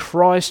today,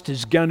 Christ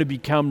is going to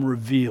become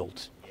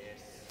revealed.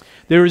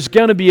 There is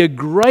going to be a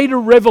greater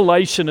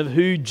revelation of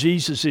who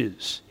Jesus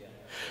is.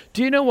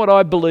 Do you know what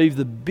I believe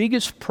the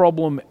biggest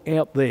problem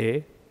out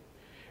there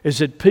is?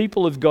 That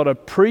people have got a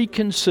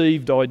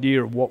preconceived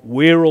idea of what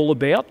we're all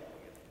about,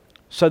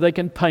 so they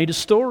can paint a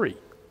story.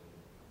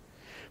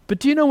 But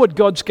do you know what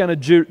God's going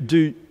to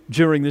do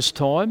during this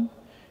time?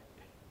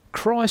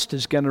 Christ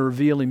is going to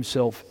reveal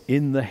Himself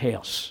in the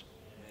house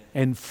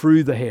and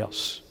through the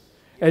house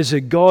as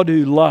a God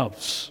who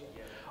loves.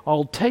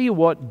 I'll tell you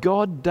what,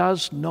 God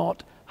does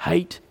not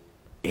hate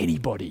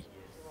anybody,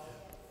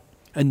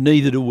 and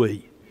neither do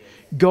we.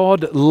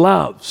 God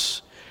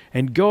loves.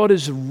 And God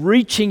is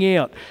reaching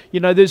out. You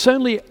know, there's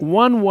only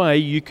one way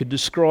you could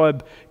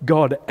describe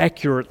God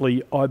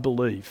accurately, I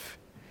believe.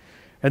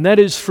 And that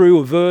is through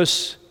a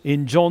verse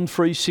in John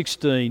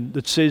 3:16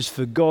 that says,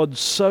 "For God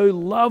so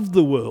loved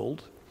the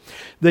world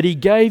that He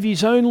gave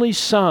His only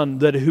Son,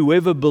 that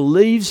whoever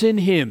believes in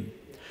Him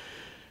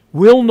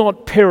will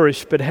not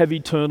perish but have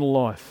eternal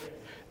life."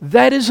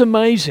 That is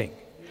amazing.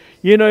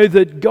 You know,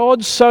 that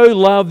God so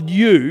loved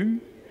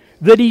you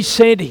that He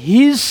sent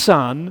His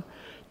Son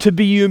to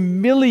be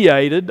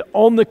humiliated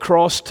on the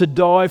cross to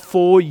die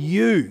for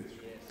you.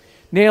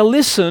 Now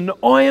listen,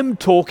 I am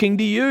talking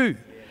to you.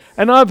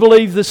 And I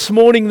believe this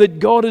morning that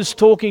God is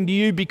talking to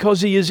you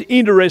because He is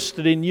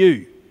interested in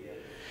you.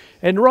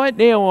 And right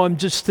now I'm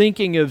just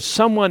thinking of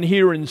someone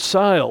here in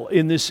Sale,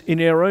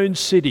 in our own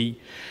city,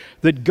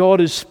 that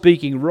God is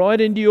speaking right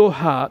into your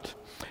heart,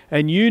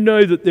 and you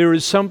know that there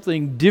is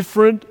something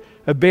different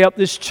about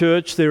this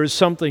church, there is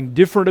something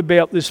different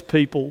about this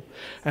people,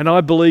 and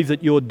I believe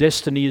that your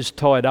destiny is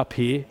tied up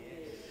here.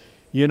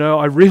 You know,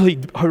 I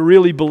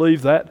really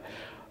believe that.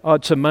 Oh,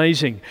 it's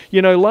amazing.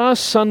 You know,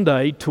 last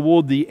Sunday,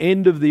 toward the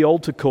end of the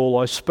altar call,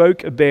 I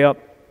spoke about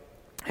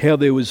how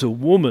there was a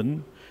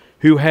woman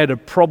who had a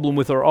problem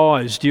with her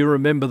eyes. Do you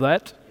remember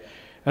that?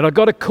 And I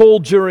got a call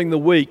during the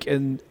week,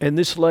 and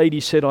this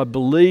lady said, "I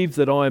believe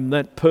that I am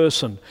that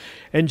person."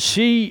 And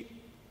she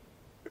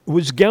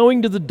was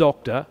going to the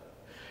doctor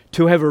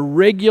to have a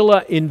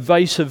regular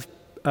invasive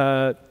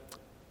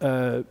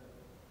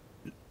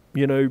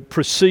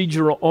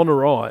procedure on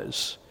her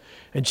eyes.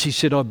 And she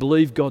said, "I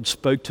believe God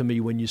spoke to me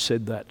when you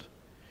said that."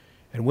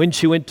 And when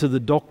she went to the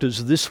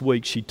doctors this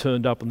week, she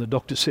turned up and the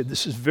doctor said,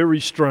 "This is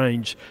very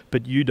strange,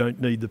 but you don't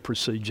need the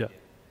procedure."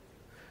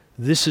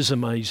 This is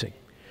amazing.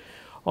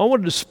 I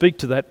wanted to speak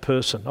to that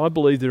person. I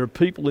believe there are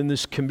people in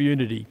this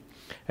community,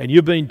 and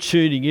you've been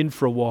tuning in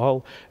for a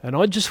while, and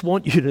I just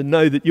want you to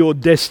know that your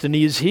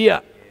destiny is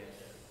here.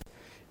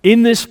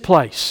 In this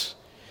place,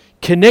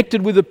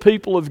 connected with the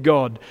people of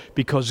God,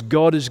 because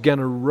God is going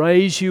to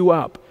raise you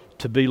up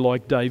to be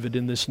like David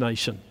in this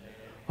nation.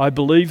 I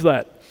believe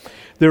that.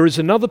 There is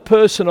another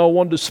person I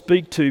want to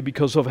speak to,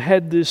 because I've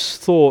had this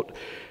thought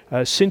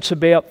since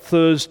about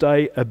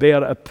Thursday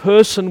about a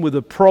person with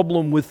a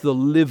problem with the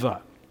liver.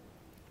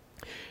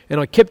 And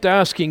I kept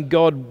asking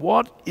God,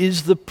 what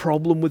is the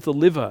problem with the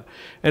liver?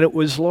 And it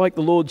was like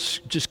the Lord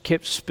just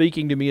kept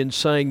speaking to me and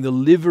saying, the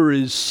liver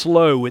is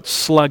slow, it's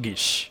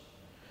sluggish.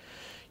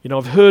 You know,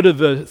 I've heard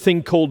of a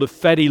thing called a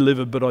fatty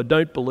liver, but I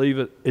don't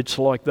believe it's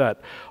like that.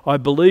 I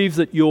believe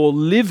that your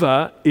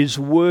liver is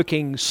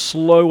working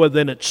slower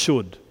than it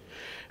should.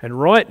 And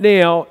right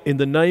now, in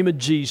the name of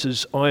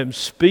Jesus, I am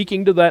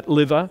speaking to that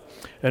liver,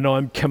 and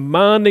I'm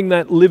commanding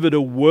that liver to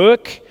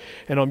work,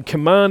 and I'm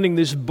commanding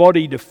this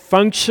body to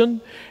function.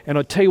 And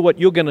I tell you what,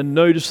 you're going to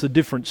notice the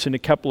difference in a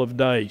couple of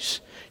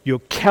days. Your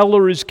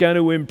calorie is going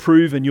to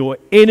improve, and your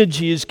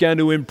energy is going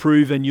to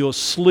improve, and your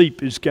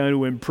sleep is going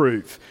to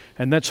improve.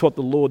 And that's what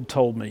the Lord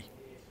told me.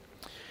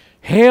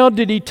 How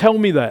did He tell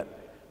me that?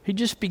 He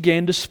just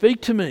began to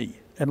speak to me.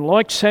 And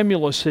like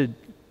Samuel, I said,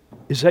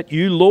 "Is that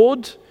you,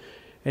 Lord?"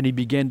 And He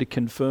began to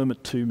confirm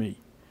it to me.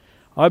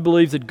 I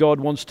believe that God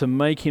wants to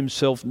make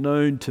Himself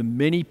known to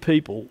many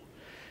people,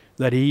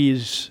 that He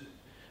is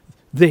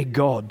their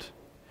God,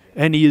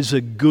 and He is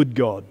a good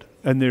God,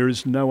 and there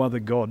is no other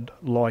God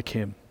like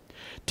Him.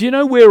 Do you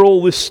know where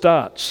all this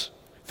starts?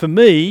 For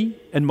me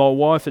and my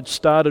wife, it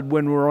started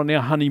when we were on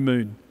our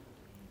honeymoon.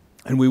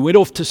 And we went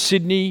off to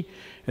Sydney,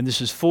 and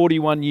this is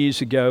 41 years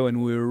ago,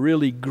 and we were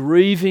really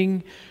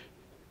grieving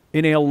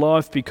in our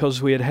life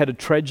because we had had a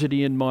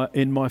tragedy in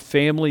my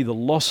family, the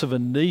loss of a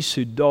niece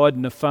who died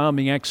in a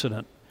farming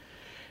accident.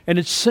 And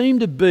it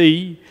seemed to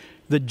be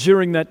that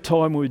during that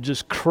time we were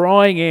just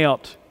crying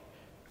out,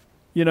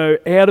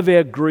 out of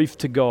our grief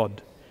to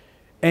God.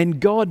 And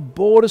God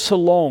brought us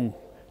along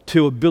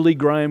to a Billy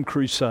Graham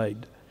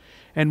crusade.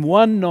 And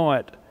one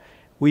night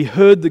we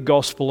heard the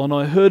gospel, and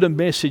I heard a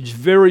message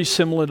very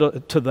similar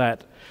to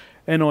that.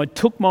 And I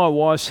took my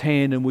wife's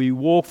hand and we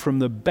walked from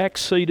the back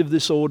seat of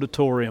this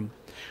auditorium,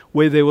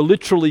 where there were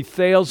literally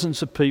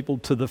thousands of people,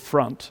 to the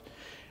front,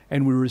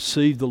 and we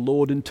received the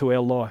Lord into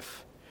our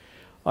life.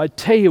 I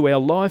tell you, our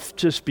life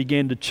just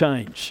began to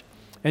change.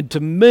 And to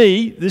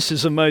me, this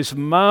is the most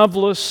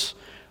marvellous,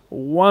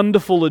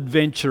 wonderful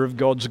adventure of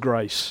God's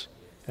grace.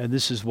 And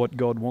this is what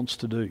God wants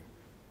to do.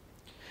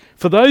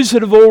 For those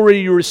that have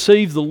already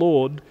received the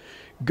Lord,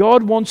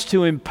 God wants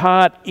to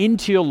impart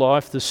into your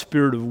life the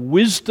spirit of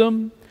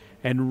wisdom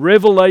and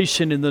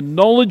revelation in the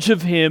knowledge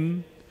of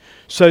Him,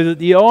 so that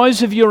the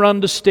eyes of your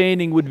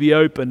understanding would be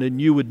opened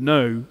and you would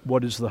know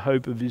what is the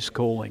hope of His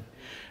calling.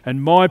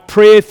 And my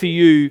prayer for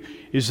you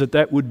is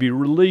that would be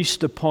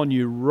released upon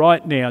you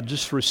right now.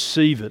 Just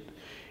receive it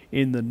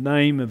in the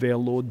name of our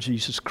Lord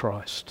Jesus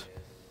Christ.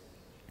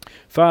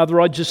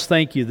 Father, I just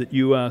thank You that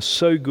You are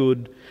so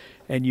good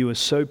and You are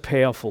so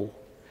powerful.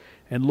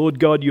 And Lord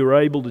God, You're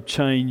able to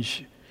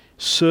change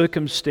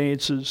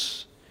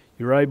circumstances.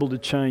 You're able to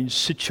change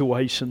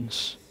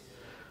situations.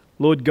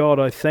 Lord God,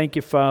 I thank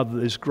You, Father,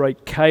 there's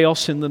great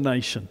chaos in the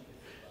nation,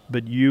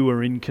 but You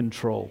are in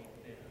control.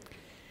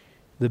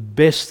 The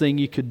best thing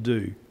you could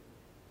do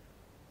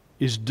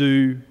is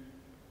do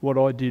what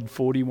I did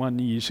 41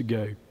 years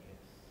ago,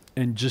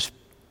 and just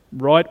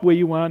right where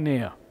you are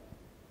now.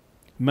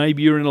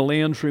 Maybe you're in a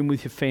lounge room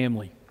with your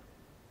family.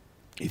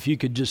 If you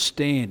could just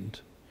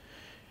stand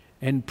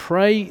and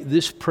pray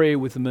this prayer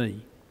with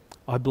me,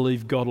 I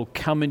believe God will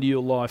come into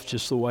your life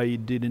just the way He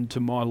did into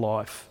my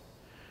life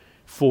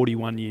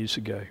 41 years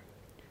ago.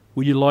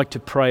 Would you like to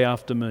pray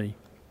after me?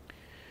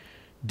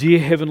 Dear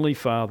Heavenly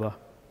Father,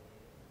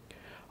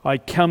 I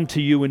come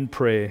to You in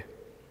prayer,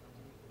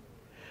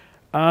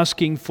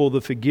 asking for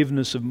the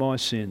forgiveness of my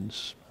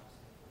sins.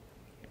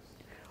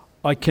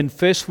 I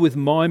confess with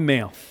my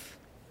mouth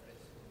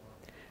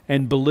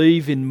and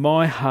believe in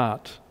my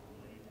heart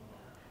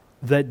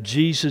that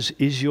Jesus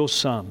is Your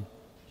Son,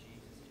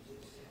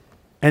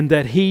 and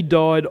that He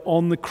died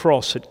on the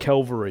cross at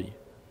Calvary,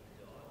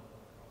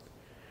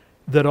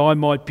 that I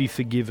might be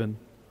forgiven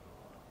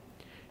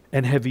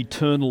and have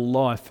eternal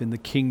life in the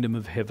kingdom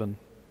of heaven.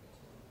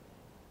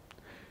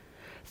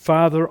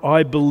 Father,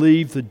 I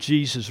believe that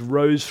Jesus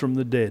rose from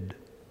the dead.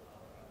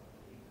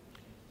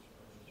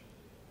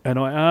 And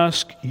I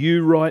ask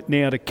You right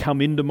now to come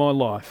into my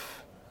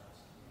life,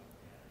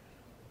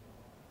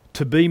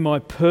 to be my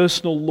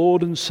personal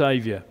Lord and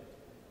Saviour.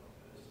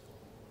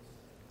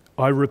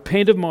 I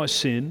repent of my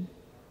sin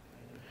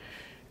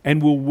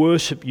and will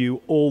worship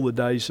You all the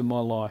days of my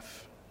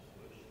life.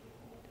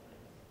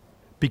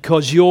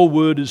 Because Your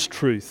word is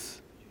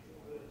truth,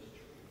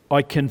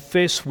 I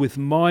confess with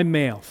my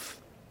mouth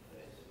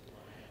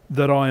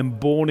that I am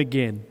born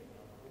again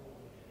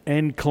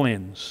and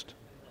cleansed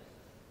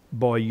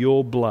by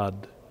Your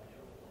blood.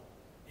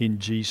 In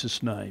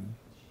Jesus' name,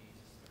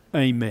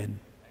 amen.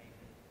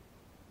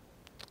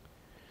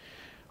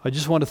 I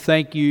just want to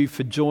thank you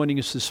for joining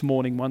us this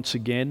morning once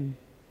again.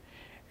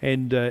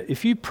 And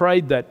if you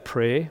prayed that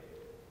prayer,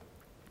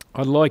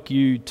 I'd like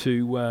you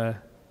to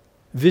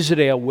visit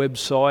our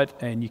website,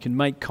 and you can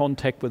make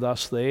contact with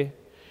us there.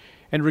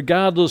 And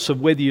regardless of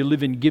whether you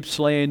live in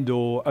Gippsland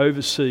or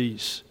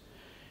overseas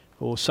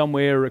or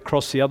somewhere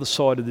across the other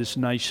side of this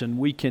nation,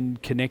 we can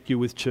connect you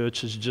with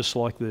churches just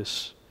like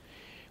this,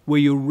 where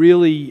you'll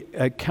really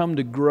come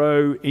to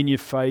grow in your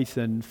faith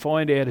and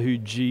find out who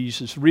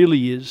Jesus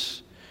really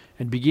is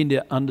and begin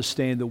to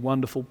understand the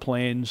wonderful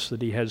plans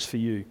that He has for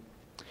you.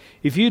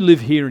 If you live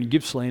here in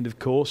Gippsland, of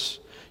course,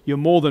 you're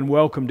more than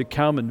welcome to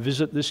come and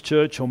visit this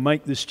church or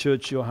make this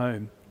church your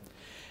home.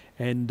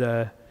 And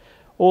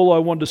all I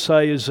want to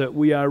say is that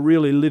we are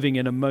really living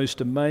in a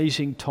most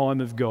amazing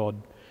time of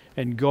God,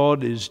 and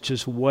God is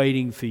just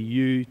waiting for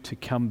you to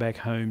come back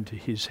home to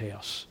His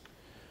house.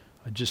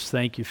 I just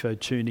thank you for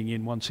tuning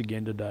in once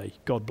again today.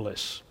 God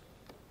bless.